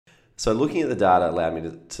So looking at the data allowed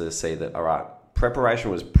me to see that, all right, preparation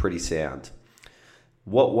was pretty sound.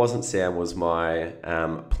 What wasn't sound was my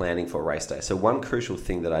planning for race day. So one crucial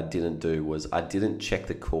thing that I didn't do was I didn't check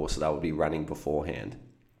the course that I would be running beforehand,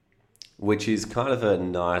 which is kind of a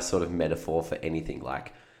nice sort of metaphor for anything.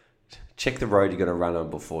 Like, check the road you're going to run on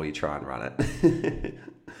before you try and run it.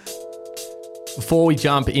 Before we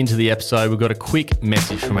jump into the episode, we've got a quick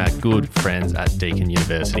message from our good friends at Deakin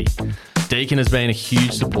University. Deakin has been a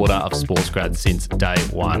huge supporter of SportsGrad since day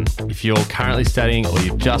one. If you're currently studying or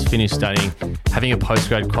you've just finished studying, having a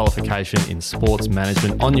postgrad qualification in sports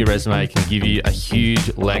management on your resume can give you a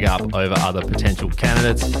huge leg up over other potential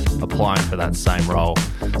candidates applying for that same role.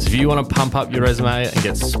 So if you want to pump up your resume and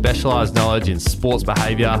get specialised knowledge in sports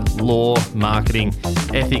behaviour, law, marketing,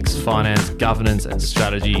 ethics, finance, governance and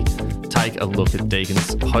strategy, take a look at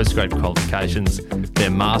Deakin's postgrad qualifications.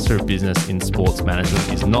 Their Master of Business in Sports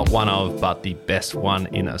Management is not one of, but the best one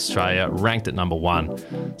in Australia, ranked at number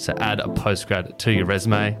 1. So add a postgrad to your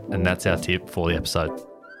resume, and that's our tip for the episode.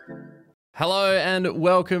 Hello and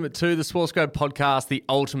welcome to the SportsGrad podcast, the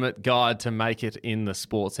ultimate guide to make it in the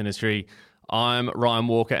sports industry. I'm Ryan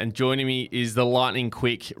Walker, and joining me is the lightning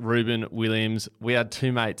quick Ruben Williams. We are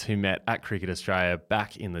two mates who met at Cricket Australia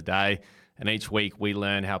back in the day, and each week we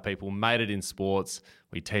learn how people made it in sports.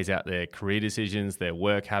 We tease out their career decisions, their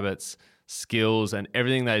work habits, skills, and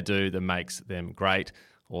everything they do that makes them great.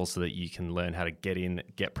 Also that you can learn how to get in,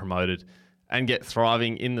 get promoted, and get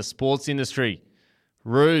thriving in the sports industry.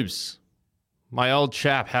 Rubes, my old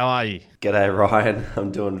chap, how are you? G'day, Ryan.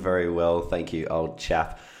 I'm doing very well, thank you, old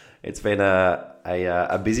chap. It's been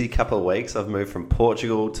a busy couple of weeks. I've moved from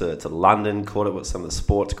Portugal to London, caught up with some of the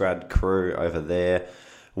SportsGrad crew over there.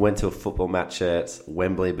 Went to a football match at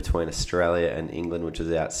Wembley between Australia and England, which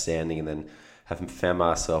was outstanding, and then have found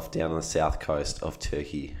myself down on the south coast of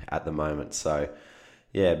Turkey at the moment. So,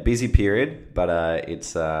 yeah, busy period, but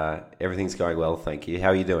it's everything's going well, thank you. How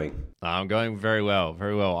are you doing? I'm going very well,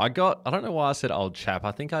 very well. I don't know why I said old chap.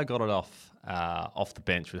 I think I got it off the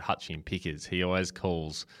bench with Hutchie and Pickers. He always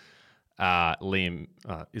calls Liam,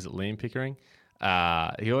 is it Liam Pickering?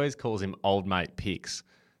 He always calls him old mate Picks.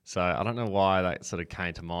 So I don't know why that sort of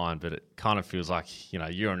came to mind, but it kind of feels like,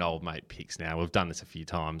 you're an old mate Picks now. We've done this a few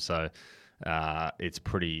times, so it's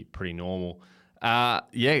pretty normal.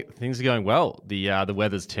 Yeah, things are going well. The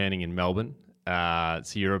weather's turning in Melbourne, so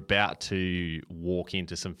you're about to walk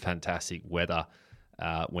into some fantastic weather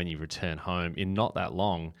when you return home in not that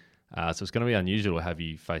long. So it's going to be unusual to have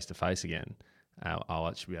you face to face again. I'll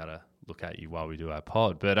actually be able to look at you while we do our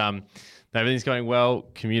pod. But everything's going well.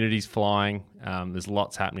 Community's flying. There's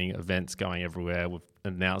lots happening, events going everywhere. We've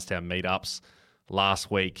announced our meetups last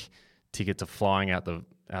week. Tickets are flying out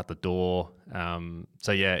the door.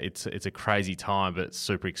 So yeah, it's a crazy time, but it's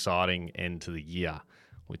super exciting end to the year,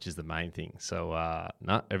 which is the main thing. So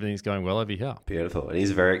everything's going well over here. Beautiful. It is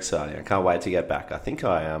very exciting. I can't wait to get back. I think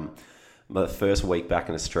the first week back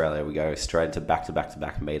in Australia, we go straight into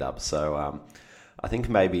back-to-back meetups. So I think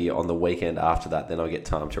maybe on the weekend after that, then I'll get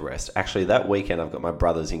time to rest. Actually, that weekend I've got my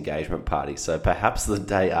brother's engagement party. So perhaps the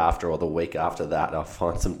day after or the week after that, I'll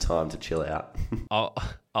find some time to chill out.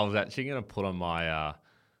 I was actually going to put on my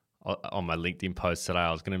LinkedIn post today,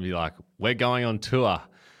 I was going to be like, we're going on tour.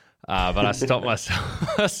 But I stopped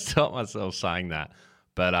myself saying that.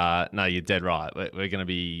 But no, you're dead right. We're going to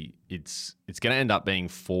be, it's going to end up being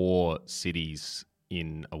 4 cities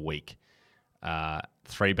in a week.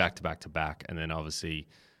 3 back-to-back, and then obviously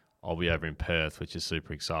I'll be over in Perth, which is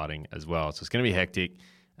super exciting as well. So it's going to be hectic.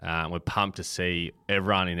 We're pumped to see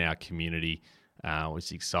everyone in our community, which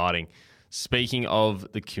is exciting. Speaking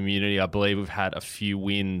of the community, I believe we've had a few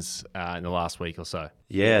wins in the last week or so.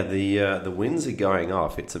 Yeah, the wins are going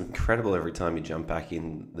off. It's incredible every time you jump back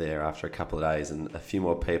in there after a couple of days, and a few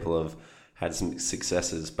more people have had some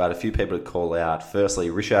successes, but a few people to call out. Firstly,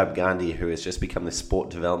 Rishabh Gandhi, who has just become the Sport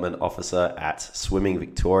Development Officer at Swimming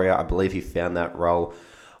Victoria. I believe he found that role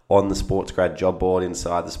on the SportsGrad job board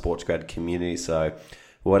inside the SportsGrad community. So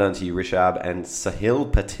well done to you, Rishabh. And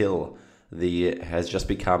Sahil Patil has just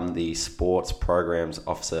become the Sports Programs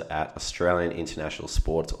Officer at Australian International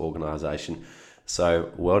Sports Organisation. So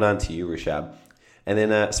well done to you, Rishabh. And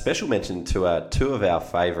then a special mention to 2 of our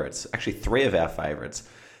favourites, actually 3 of our favourites.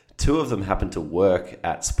 2 of them happen to work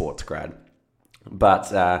at SportsGrad, but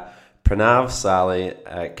Pranav Sali,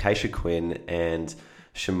 Keisha Quinn, and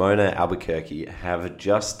Shimona Albuquerque have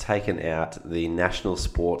just taken out the National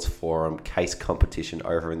Sports Forum case competition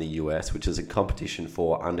over in the US, which is a competition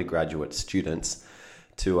for undergraduate students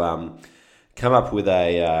to come up with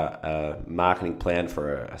a marketing plan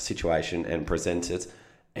for a situation and present it.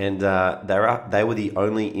 And they were the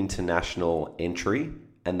only international entry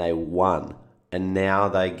and they won. And now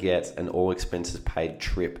they get an all expenses paid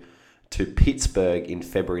trip to Pittsburgh in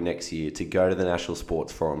February next year to go to the National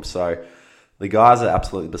Sports Forum. So the guys are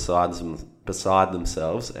absolutely beside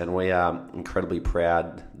themselves, and we are incredibly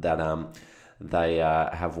proud that they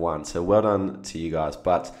have won. So well done to you guys.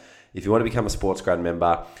 But if you want to become a SportsGrad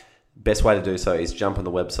member, best way to do so is jump on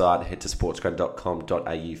the website, head to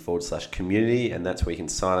sportsgrad.com.au/community, and that's where you can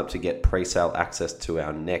sign up to get pre-sale access to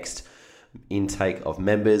our next intake of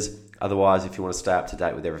members. Otherwise, if you want to stay up to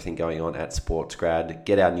date with everything going on at SportsGrad,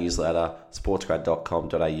 get our newsletter,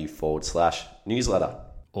 sportsgrad.com.au/newsletter.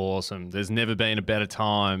 Awesome. There's never been a better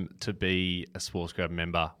time to be a SportsGrad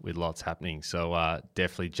member with lots happening. So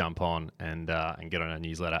definitely jump on and get on our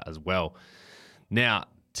newsletter as well. Now,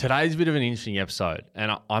 today's a bit of an interesting episode.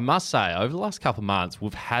 And I must say, over the last couple of months,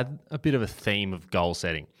 we've had a bit of a theme of goal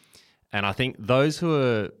setting. And I think those who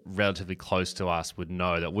are relatively close to us would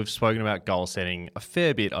know that we've spoken about goal setting a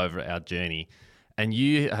fair bit over our journey. And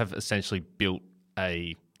you have essentially built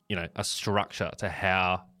a structure to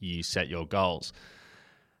how you set your goals.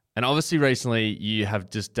 And obviously recently you have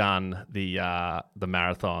just done the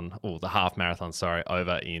marathon, or the half marathon,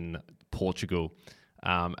 over in Portugal.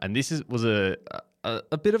 And this was a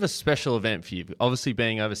bit of a special event for you. Obviously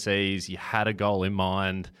being overseas, you had a goal in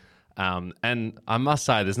mind. And I must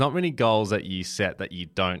say, there's not many goals that you set that you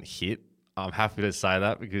don't hit. I'm happy to say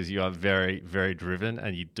that because you are very, very driven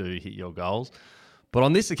and you do hit your goals. But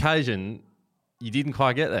on this occasion, you didn't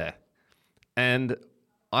quite get there. And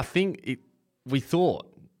I think we thought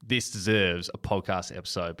this deserves a podcast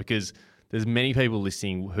episode because there's many people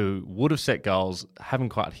listening who would have set goals, haven't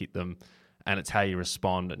quite hit them, and it's how you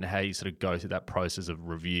respond and how you sort of go through that process of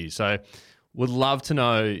review. So would love to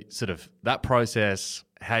know sort of that process,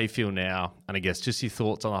 how you feel now, and I guess just your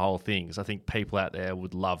thoughts on the whole thing. Because I think people out there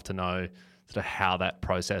would love to know sort of how that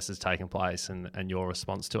process has taken place and your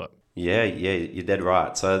response to it. Yeah, you're dead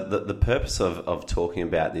right. So the purpose of talking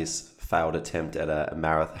about this failed attempt at a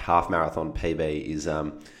half marathon PB is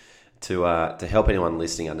to help anyone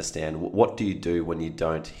listening understand what do you do when you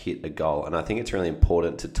don't hit a goal. And I think it's really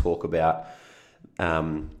important to talk about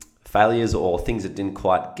failures or things that didn't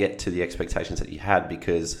quite get to the expectations that you had,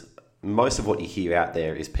 because most of what you hear out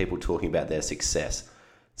there is people talking about their success.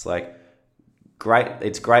 It's like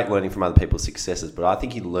it's great learning from other people's successes, but I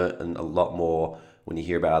think you learn a lot more when you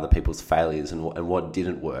hear about other people's failures and what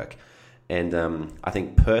didn't work. And I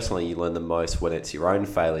think personally you learn the most when it's your own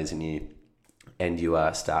failures and you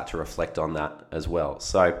start to reflect on that as well.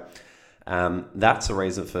 So that's a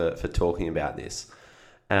reason for talking about this.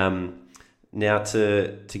 Now,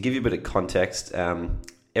 to give you a bit of context,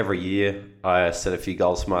 every year I set a few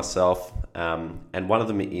goals for myself, and one of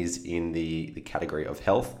them is in the category of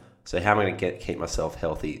health. So how am I going to keep myself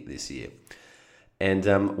healthy this year? And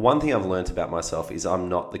one thing I've learned about myself is I'm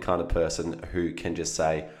not the kind of person who can just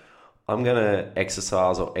say, I'm going to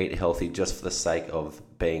exercise or eat healthy just for the sake of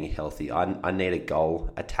being healthy. I need a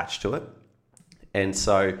goal attached to it. And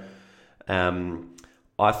so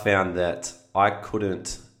I found that I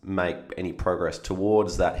couldn't make any progress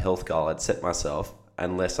towards that health goal I'd set myself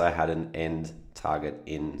unless I had an end target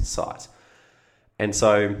in sight. And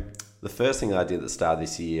so the first thing I did at the start of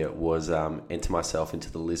this year was enter myself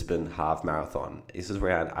into the Lisbon Half Marathon. This was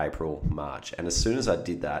around April, March. And as soon as I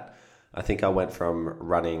did that, I think I went from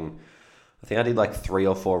running, I think I did like 3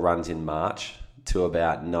 or 4 runs in March to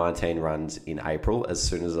about 19 runs in April, as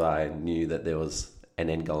soon as I knew that there was an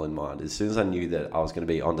end goal in mind. As soon as I knew that I was going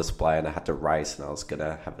to be on display and I had to race and I was going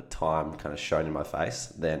to have a time kind of shown in my face,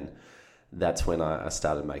 then that's when I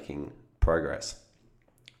started making progress.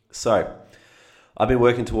 So I've been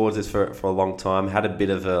working towards this for a long time. Had a bit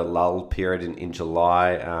of a lull period in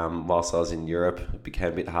July whilst I was in Europe. It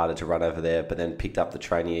became a bit harder to run over there, but then picked up the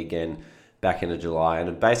training again back into July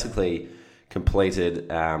and basically completed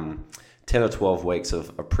 10 or 12 weeks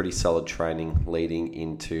of a pretty solid training leading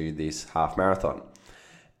into this half marathon.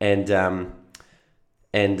 And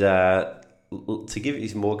to give you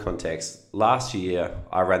some more context, last year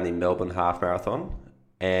I ran the Melbourne Half Marathon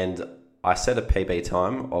and I set a PB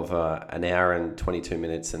time of an hour and 22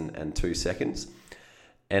 minutes and 2 seconds.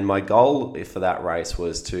 And my goal for that race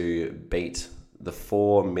was to beat the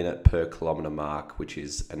 4 minute per kilometre mark, which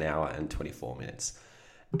is an hour and 24 minutes.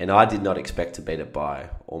 And I did not expect to beat it by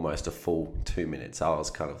almost a full 2 minutes. I was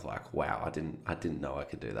kind of like, wow, I didn't know I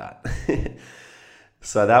could do that.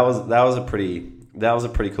 So that was a pretty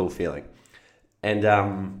cool feeling. And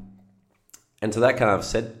so that kind of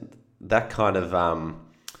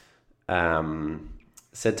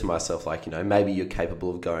said to myself, like, you know, maybe you're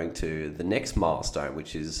capable of going to the next milestone,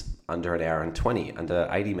 which is under an hour and 20, under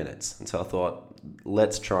 80 minutes. And so I thought,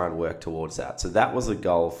 let's try and work towards that. So that was a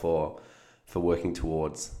goal for working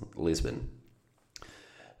towards Lisbon.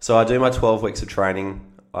 So I do my 12 weeks of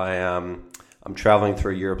training. I'm traveling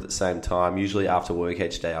through Europe at the same time. Usually after work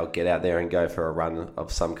each day, I'll get out there and go for a run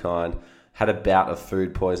of some kind. Had a bout of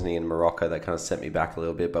food poisoning in Morocco that kind of set me back a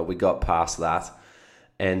little bit, but we got past that,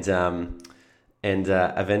 and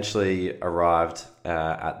eventually arrived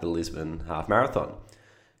at the Lisbon half marathon.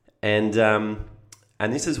 And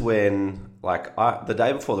this is when, the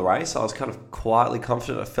day before the race, I was kind of quietly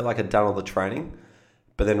confident. I felt like I'd done all the training,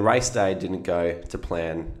 but then race day didn't go to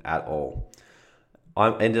plan at all. I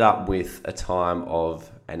ended up with a time of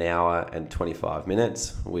 1 hour and 25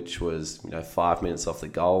 minutes, which was 5 minutes off the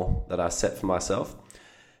goal that I set for myself.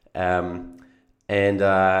 And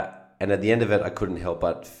at the end of it, I couldn't help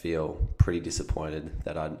but feel pretty disappointed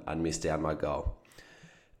that I'd missed out my goal.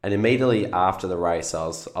 And immediately after the race, I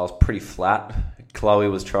was pretty flat. Chloe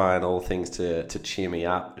was trying all things to cheer me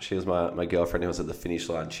up. She was my girlfriend who was at the finish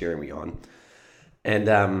line cheering me on. And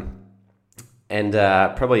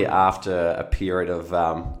probably after a period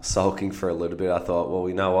of sulking for a little bit, I thought, well,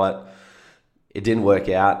 you know what? It didn't work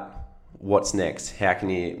out. What's next? How can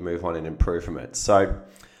you move on and improve from it? So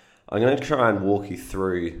I'm going to try and walk you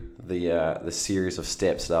through the series of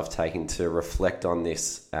steps that I've taken to reflect on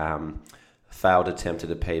this failed attempt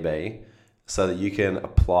at a PB, so that you can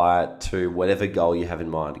apply it to whatever goal you have in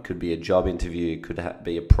mind. It could be a job interview, it could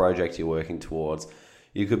be a project you're working towards.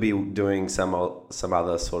 You could be doing some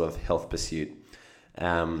other sort of health pursuit.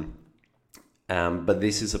 But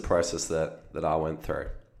this is a process that I went through.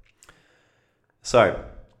 So,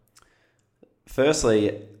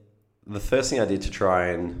 firstly, the first thing I did to try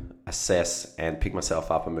and assess and pick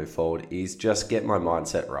myself up and move forward is just get my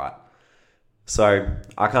mindset right. So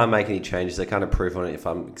I can't make any changes. I can't improve on it if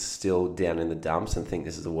I'm still down in the dumps and think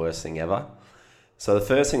this is the worst thing ever. So the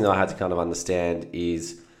first thing that I had to kind of understand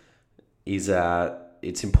is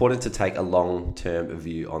it's important to take a long-term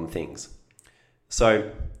view on things.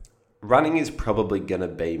 So running is probably going to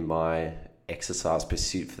be my exercise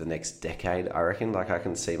pursuit for the next decade, I reckon. I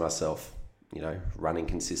can see myself, running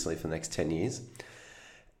consistently for the next 10 years.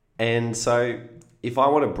 And so if I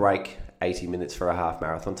want to break 80 minutes for a half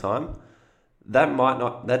marathon time,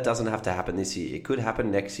 that doesn't have to happen this year. It could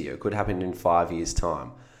happen next year. It could happen in 5 years'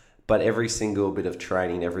 time. But every single bit of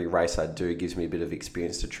training, every race I do gives me a bit of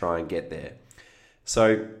experience to try and get there.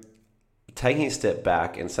 So taking a step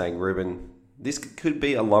back and saying, Ruben, this could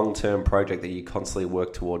be a long-term project that you constantly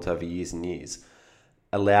work towards over years and years.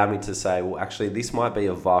 Allow me to say, well, actually, this might be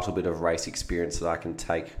a vital bit of race experience that I can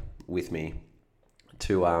take with me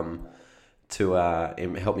to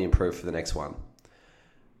help me improve for the next one.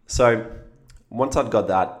 So once I'd got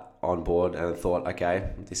that on board and I thought,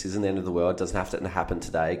 okay, this isn't the end of the world. It doesn't have to happen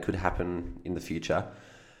today. It could happen in the future.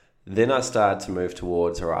 Then I started to move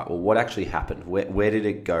towards, all right, well, what actually happened? Where did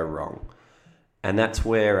it go wrong? And that's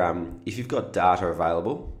where, if you've got data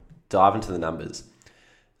available, dive into the numbers.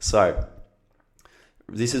 So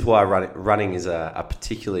this is why running is a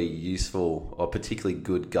particularly useful or particularly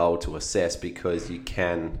good goal to assess, because you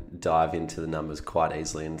can dive into the numbers quite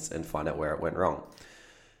easily and find out where it went wrong.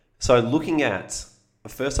 So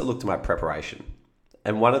first I looked at my preparation.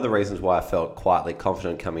 And one of the reasons why I felt quietly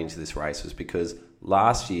confident coming into this race was because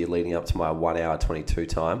last year, leading up to my 1 hour 22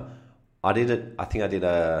 time, I did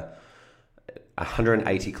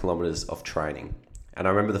 180 kilometers of training. And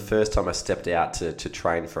I remember the first time I stepped out to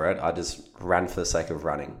train for it, I just ran for the sake of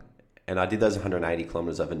running. And I did those 180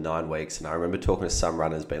 kilometers over 9 weeks. And I remember talking to some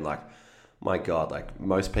runners being like, my God,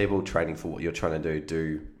 most people training for what you're trying to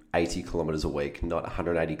do 80 kilometers a week, not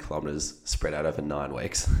 180 kilometers spread out over 9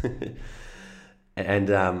 weeks. And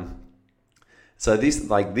so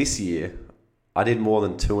this year, I did more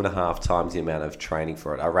than 2.5 times the amount of training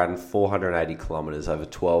for it. I ran 480 kilometers over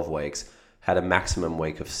 12 weeks, had a maximum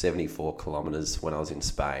week of 74 kilometers when I was in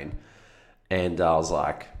Spain. And I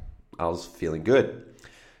was feeling good.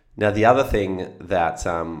 Now, the other thing that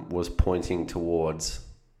was pointing towards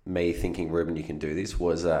me thinking, Ruben, you can do this,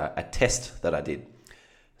 was a test that I did.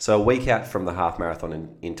 So a week out from the half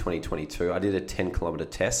marathon in 2022, I did a 10-kilometer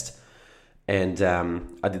test. And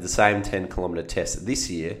I did the same 10-kilometer test this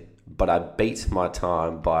year, but I beat my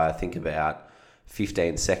time by, I think, about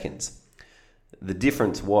 15 seconds. The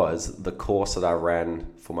difference was the course that I ran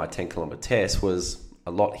for my 10-kilometer test was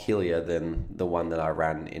a lot hillier than the one that I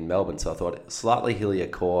ran in Melbourne. So I thought, slightly hillier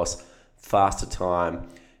course, faster time.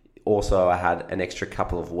 Also, I had an extra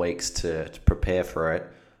couple of weeks to prepare for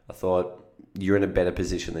it. I thought, you're in a better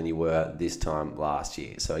position than you were this time last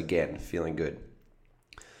year. So again, feeling good.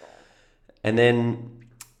 And then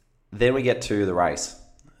we get to the race.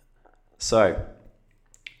 So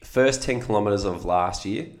first 10 kilometres of last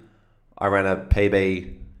year, I ran a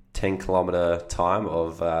PB 10 kilometre time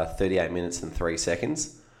of 38 minutes and 3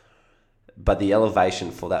 seconds. But the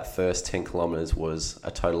elevation for that first 10 kilometres was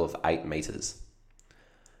a total of 8 metres.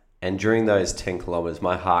 And during those 10 kilometres,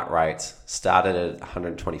 my heart rate started at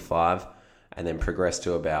 125 and then progressed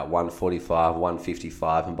to about 145,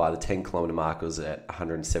 155. And by the 10 kilometre mark, it was at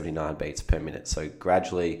 179 beats per minute. So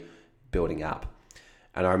gradually building up.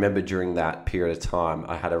 And I remember during that period of time,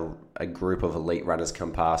 I had a group of elite runners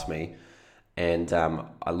come past me. And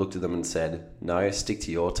I looked at them and said, no, stick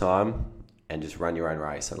to your time and just run your own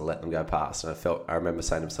race and let them go past. And I remember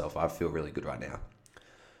saying to myself, I feel really good right now.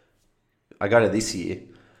 I go to this year,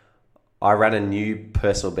 I ran a new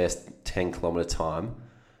personal best 10 kilometre time.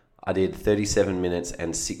 I did 37 minutes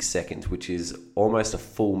and 6 seconds, which is almost a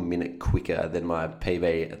full minute quicker than my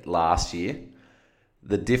PB last year.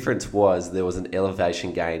 The difference was there was an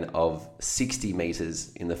elevation gain of 60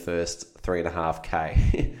 metres in the first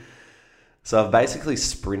 3.5K. So I've basically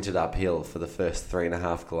sprinted uphill for the first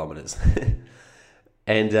 3.5 kilometres.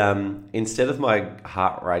 And instead of my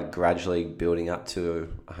heart rate gradually building up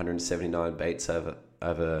to 179 beats over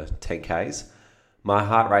 10Ks, my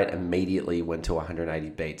heart rate immediately went to 180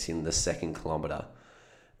 beats in the second kilometre.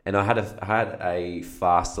 And I had a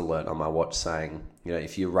fast alert on my watch saying,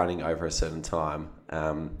 if you're running over a certain time,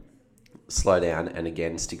 slow down and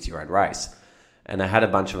again, stick to your own race. And I had a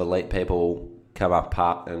bunch of elite people come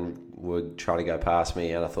up and were trying to go past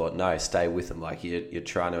me, and I thought, no, stay with them. Like you're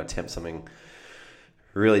trying to attempt something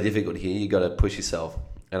really difficult here. You got to push yourself.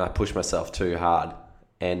 And I pushed myself too hard.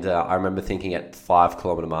 And I remember thinking at 5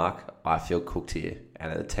 kilometre mark, I feel cooked here.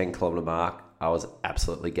 And at the 10 kilometre mark, I was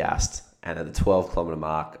absolutely gassed. And at the 12 kilometre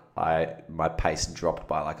mark, my pace dropped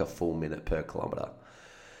by like a full minute per kilometre.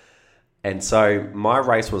 And so my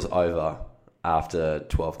race was over after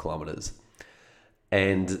 12 kilometres.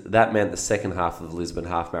 And that meant the second half of the Lisbon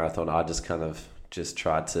Half Marathon, I just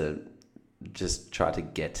tried to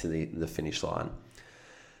get to the finish line.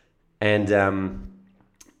 And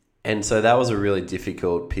so that was a really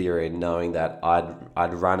difficult period, knowing that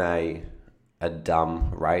I'd run a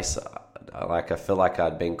dumb race. I felt like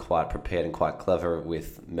I'd been quite prepared and quite clever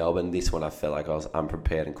with Melbourne. This one I felt like I was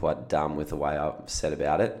unprepared and quite dumb with the way I said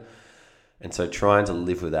about it. And so trying to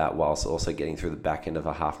live with that whilst also getting through the back end of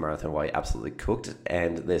a half marathon where you're absolutely cooked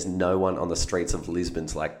and there's no one on the streets of Lisbon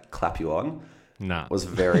to like clap you on was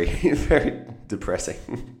very, very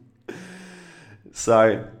depressing.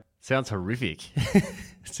 So... Sounds horrific.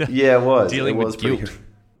 Yeah, it was. Dealing with guilt.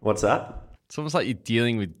 What's that? It's almost like you're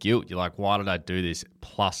dealing with guilt. You're like, why did I do this?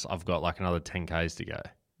 Plus, I've got like another 10Ks to go.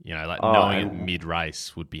 Knowing it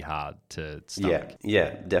mid-race would be hard to stomach.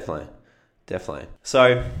 Yeah, definitely.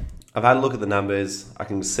 So I've had a look at the numbers. I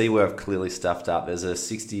can see where I've clearly stuffed up. There's a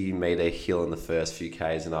 60-metre hill in the first few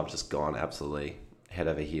Ks, and I've just gone absolutely head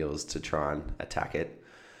over heels to try and attack it.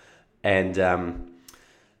 And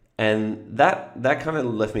that kind of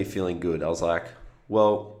left me feeling good. I was like,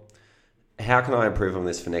 well, how can I improve on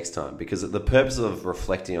this for next time? Because the purpose of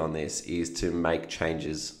reflecting on this is to make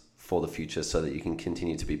changes for the future so that you can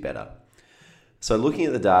continue to be better. So looking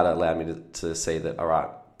at the data allowed me to see that, all right,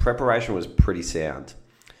 preparation was pretty sound.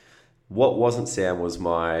 What wasn't sound was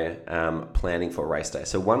my planning for race day.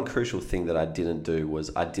 So one crucial thing that I didn't do was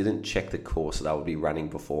I didn't check the course that I would be running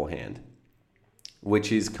beforehand,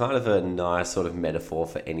 which is kind of a nice sort of metaphor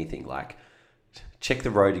for anything. Like, check the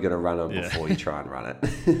road you're going to run on before you try and run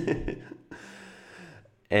it.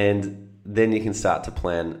 And then you can start to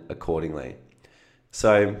plan accordingly.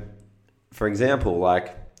 So, for example,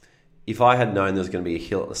 like, if I had known there was going to be a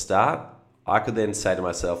hill at the start, I could then say to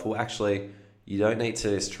myself, well, actually, you don't need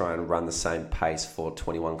to just try and run the same pace for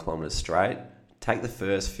 21 kilometres straight. Take the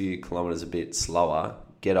first few kilometres a bit slower,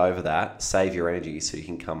 get over that, save your energy so you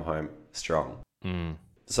can come home strong.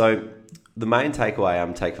 So the main takeaway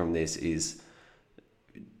I'm taking from this is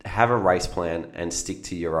have a race plan and stick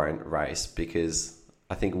to your own race, because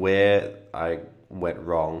I think where I went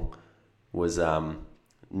wrong was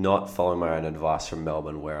not following my own advice from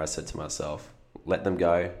Melbourne, where I said to myself, let them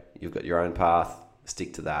go. You've got your own path.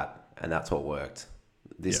 Stick to that. And that's what worked.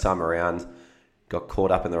 This time around, got caught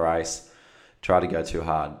up in the race, tried to go too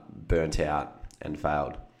hard, burnt out, and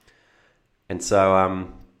failed. And so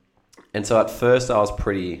at first I was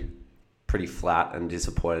pretty flat and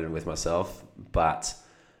disappointed with myself, but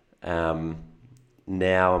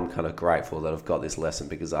now I'm kind of grateful that I've got this lesson,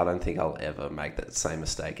 because I don't think I'll ever make that same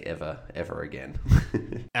mistake ever again.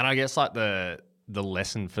 And I guess like the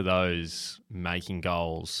lesson for those making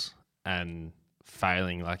goals and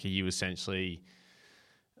failing, like, are you essentially,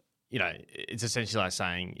 it's essentially like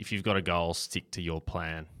saying, if you've got a goal, stick to your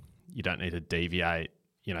plan. You don't need to deviate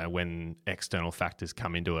when external factors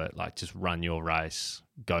come into it, like just run your race,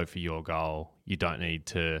 go for your goal. You don't need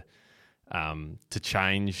to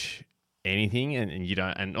change anything, and you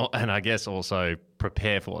don't, and I guess also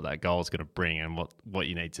prepare for what that goal is going to bring and what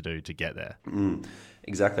you need to do to get there.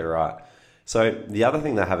 Exactly right. So the other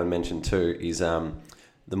thing that I haven't mentioned too is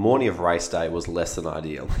the morning of race day was less than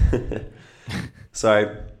ideal.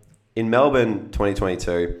 So in Melbourne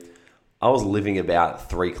 2022, I was living about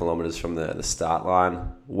 3 kilometres from the start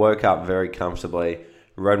line, woke up very comfortably,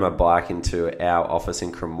 rode my bike into our office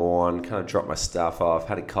in Cremorne, kind of dropped my stuff off,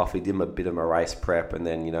 had a coffee, did a bit of my race prep, and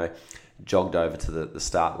then, jogged over to the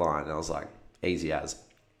start line. And I was like, easy as.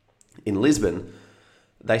 In Lisbon,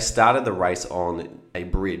 they started the race on a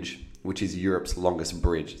bridge, which is Europe's longest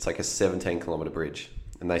bridge. It's like a 17-kilometre bridge.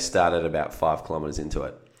 And they started about 5 kilometres into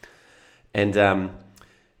it. And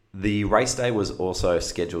the race day was also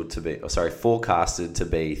forecasted to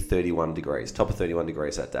be 31 degrees, top of 31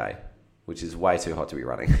 degrees that day, which is way too hot to be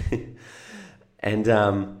running.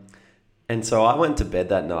 And so I went to bed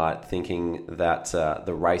that night thinking that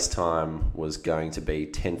the race time was going to be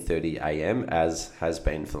 10:30 a.m., as has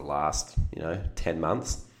been for the last 10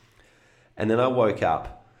 months. And then I woke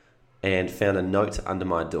up and found a note under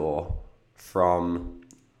my door from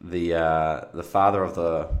the father of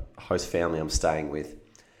the host family I'm staying with,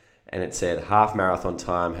 and it said half marathon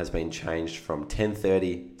time has been changed from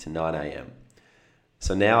 10:30 to 9 a.m.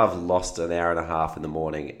 So now I've lost an hour and a half in the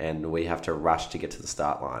morning, and we have to rush to get to the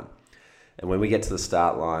start line. And when we get to the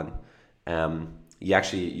start line,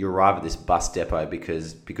 you arrive at this bus depot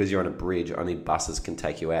because you're on a bridge, only buses can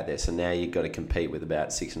take you out there. So now you've got to compete with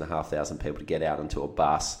about 6,500 people to get out onto a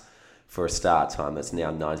bus for a start time that's now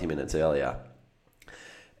 90 minutes earlier.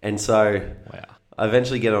 And so I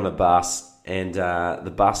eventually get on a bus, and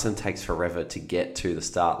the bus then takes forever to get to the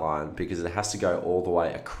start line because it has to go all the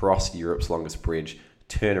way across Europe's longest bridge,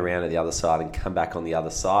 turn around at the other side and come back on the other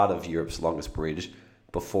side of Europe's longest bridge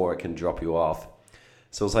before it can drop you off.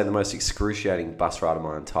 So it was like the most excruciating bus ride of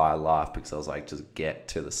my entire life because I was like, just get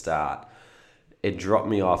to the start. It dropped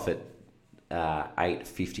me off at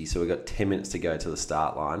 8:50, so we got 10 minutes to go to the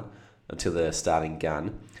start line, to the starting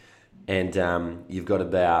gun. And you've got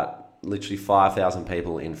about literally 5,000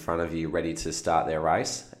 people in front of you ready to start their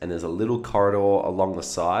race. And there's a little corridor along the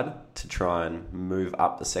side to try and move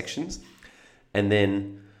up the sections. And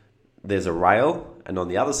then there's a rail, and on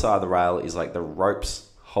the other side of the rail is like the ropes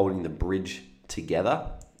holding the bridge together,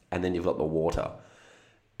 and then you've got the water.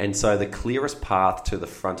 And so the clearest path to the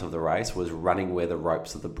front of the race was running where the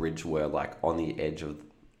ropes of the bridge were, like on the edge of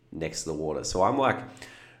next to the water. So I'm like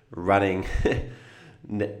running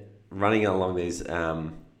along these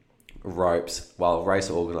ropes while race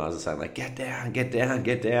organisers saying like, get down, get down,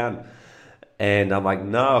 get down. And I'm like,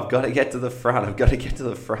 no, I've got to get to the front. I've got to get to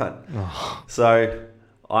the front. Oh. So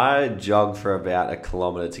I jogged for about 1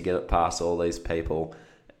 kilometre to get it past all these people,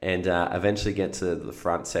 and eventually get to the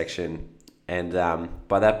front section. And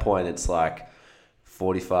by that point, it's like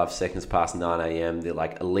 45 seconds past 9 a.m. The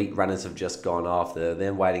like elite runners have just gone off. They're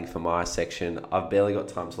then waiting for my section. I've barely got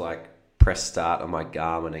time to like press start on my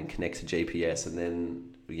Garmin and connect to GPS, and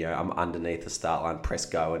then I'm underneath the start line, press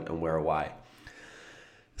go, and we're away.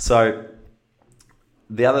 So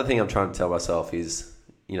the other thing I'm trying to tell myself is,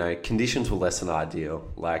 conditions were less than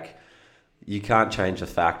ideal. Like, you can't change the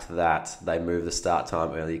fact that they moved the start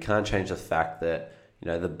time early. You can't change the fact that,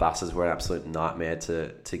 the buses were an absolute nightmare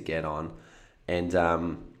to get on. And,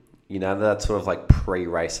 that sort of like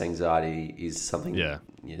pre-race anxiety is something,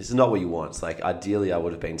 this is not what you want. It's like, ideally I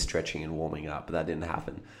would have been stretching and warming up, but that didn't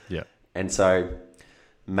happen. Yeah. And so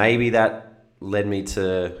maybe that led me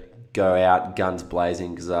to go out guns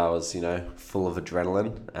blazing because I was, full of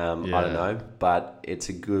adrenaline. I don't know, but it's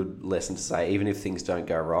a good lesson to say, even if things don't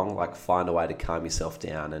go wrong, like find a way to calm yourself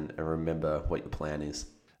down and remember what your plan is.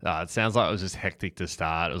 It sounds like it was just hectic to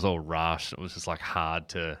start. It was all rushed. It was just like hard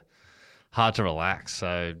to relax.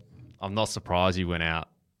 So I'm not surprised you went out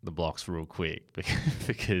the blocks real quick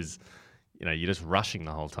because, you're just rushing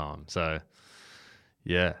the whole time. So,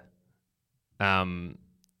 yeah. Wow.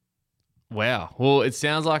 Well, it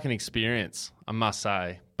sounds like an experience, I must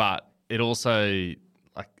say, but it also,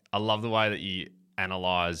 like, I love the way that you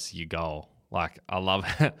analyze your goal. Like, I love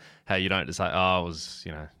how you don't just say, I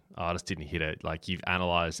just didn't hit it. Like, you've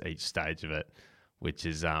analyzed each stage of it, which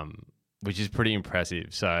is pretty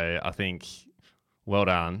impressive. So I think, well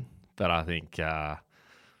done, but I think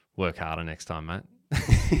work harder next time, mate.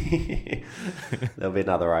 There'll be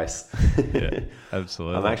another race. Yeah,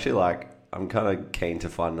 absolutely. I'm kind of keen to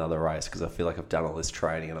find another race because I feel like I've done all this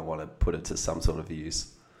training and I want to put it to some sort of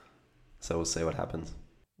use. So we'll see what happens.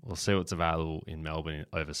 We'll see what's available in Melbourne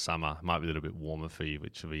over summer. Might be a little bit warmer for you,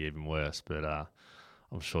 which will be even worse, but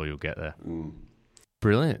I'm sure you'll get there.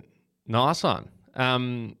 Brilliant. Nice one.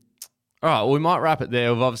 All right, well, we might wrap it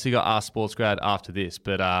there. We've obviously got Ask Sports Grad after this,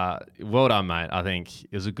 but well done, mate. I think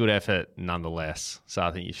it was a good effort nonetheless. So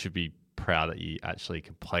I think you should be proud that you actually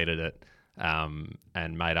completed it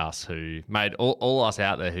and made all us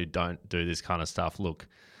out there who don't do this kind of stuff look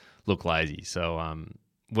lazy. So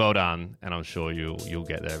well done, and I'm sure you'll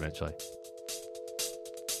get there eventually.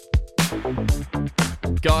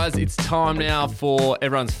 Guys, it's time now for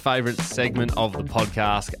everyone's favourite segment of the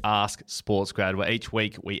podcast, Ask Sports Grad, where each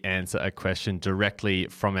week we answer a question directly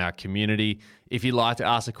from our community. If you'd like to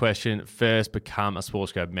ask a question, first become a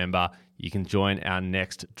Sports Grad member. You can join our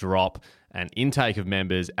next drop and intake of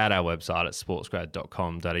members at our website at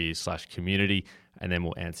sportsgrad.com.au/community, and then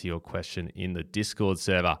we'll answer your question in the Discord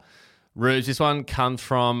server. Rubes, this one comes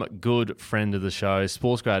from good friend of the show,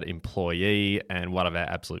 Sports Grad employee, and one of our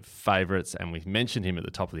absolute favourites, and we've mentioned him at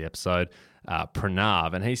the top of the episode,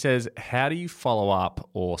 Pranav. And he says, how do you follow up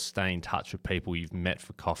or stay in touch with people you've met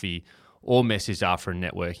for coffee or messaged after a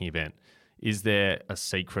networking event? Is there a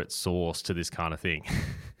secret sauce to this kind of thing?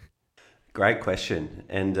 Great question.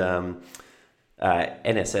 And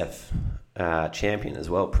NSF champion as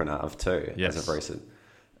well, Pranav, too, yes, as of recent.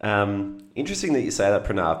 Interesting that you say that,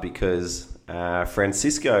 Pranav, because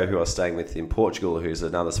Francisco, who I was staying with in Portugal, who's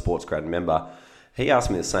another Sports Grad member, he asked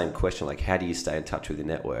me the same question, like, how do you stay in touch with your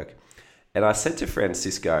network? And I said to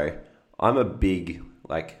Francisco, I'm a big,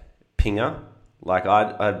 pinger.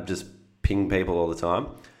 I just ping people all the time.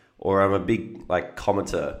 Or I'm a big,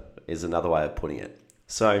 commenter is another way of putting it.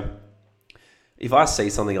 So if I see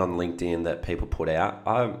something on LinkedIn that people put out,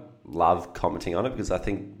 I love commenting on it because I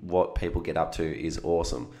think what people get up to is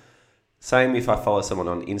awesome. Same if I follow someone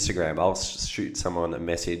on Instagram, I'll shoot someone a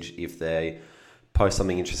message if they post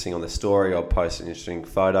something interesting on the story or post an interesting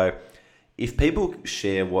photo. If people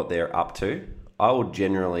share what they're up to, I will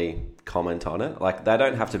generally comment on it. They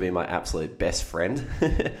don't have to be my absolute best friend,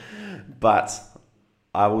 but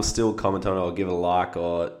I will still comment on it or give it a like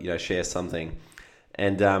or share something.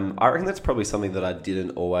 And I reckon that's probably something that I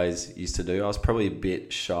didn't always used to do. I was probably a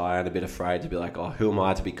bit shy and a bit afraid to be like, oh, who am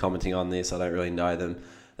I to be commenting on this? I don't really know them.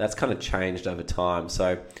 That's kind of changed over time.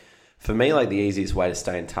 So for me, the easiest way to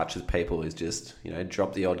stay in touch with people is just,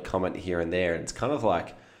 drop the odd comment here and there. And it's kind of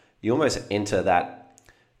like you almost enter that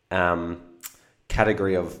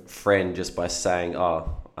category of friend just by saying,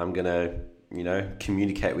 oh, I'm going to,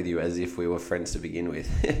 communicate with you as if we were friends to begin with,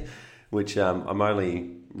 which I'm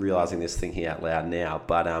only realizing this thinking out loud now,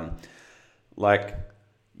 but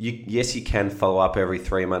yes, you can follow up every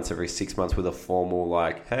 3 months, every 6 months with a formal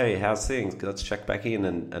hey, how's things? Let's check back in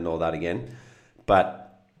and all that again.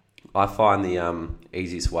 But I find the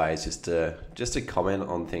easiest way is just to comment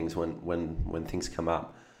on things when things come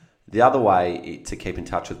up. The other way to keep in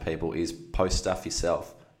touch with people is post stuff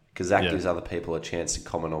yourself, because that gives other people a chance to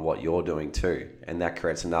comment on what you're doing too, and that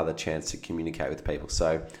creates another chance to communicate with people.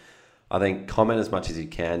 So I think comment as much as you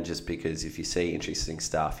can, just because if you see interesting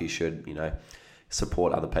stuff, you should,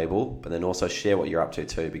 support other people, but then also share what you're up to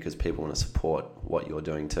too, because people want to support what you're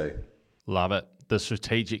doing too. Love it. The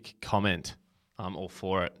strategic comment, I'm all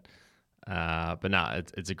for it. But no,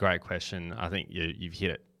 it's a great question. I think you've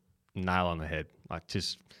hit it nail on the head.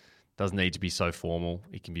 Just doesn't need to be so formal.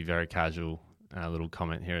 It can be very casual. A little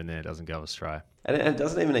comment here and there doesn't go astray. And it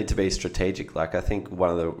doesn't even need to be strategic. I think one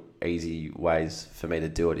of the easy ways for me to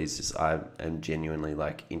do it is just I am genuinely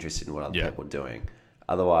interested in what other people are doing.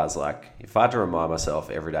 Otherwise, if I had to remind myself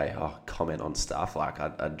every day, comment on stuff,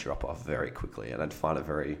 I'd drop off very quickly and I'd find it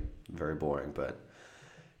very, very boring. But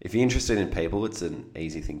if you're interested in people, it's an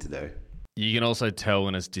easy thing to do. You can also tell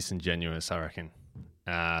when it's disingenuous, I reckon.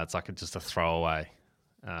 It's just a throwaway.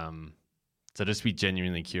 So just be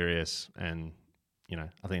genuinely curious, and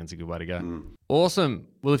I think it's a good way to go. Awesome.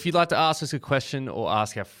 Well, if you'd like to ask us a question or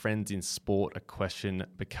ask our friends in sport a question,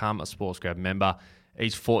 become a Sports Grad member.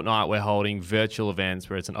 Each fortnight, we're holding virtual events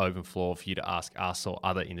where it's an open floor for you to ask us or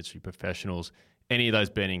other industry professionals any of those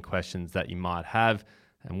burning questions that you might have.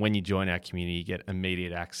 And when you join our community, you get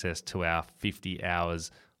immediate access to our 50 hours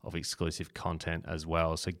of exclusive content as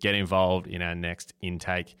well. So get involved in our next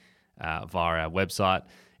intake via our website.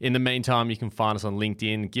 In the meantime, you can find us on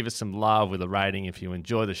LinkedIn. Give us some love with a rating if you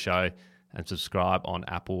enjoy the show, and subscribe on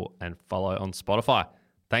Apple and follow on Spotify.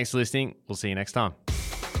 Thanks for listening. We'll see you next time.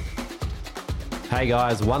 Hey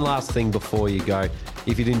guys, one last thing before you go.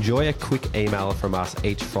 If you'd enjoy a quick email from us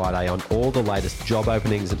each Friday on all the latest job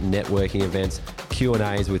openings, networking events,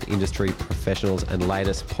 Q&As with industry professionals, and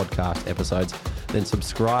latest podcast episodes, then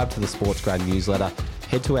subscribe to the Sports Grad newsletter.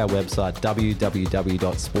 head to our website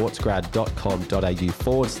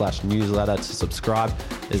www.sportsgrad.com.au/newsletter to subscribe.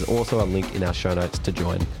 There's also a link in our show notes to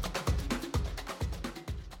join.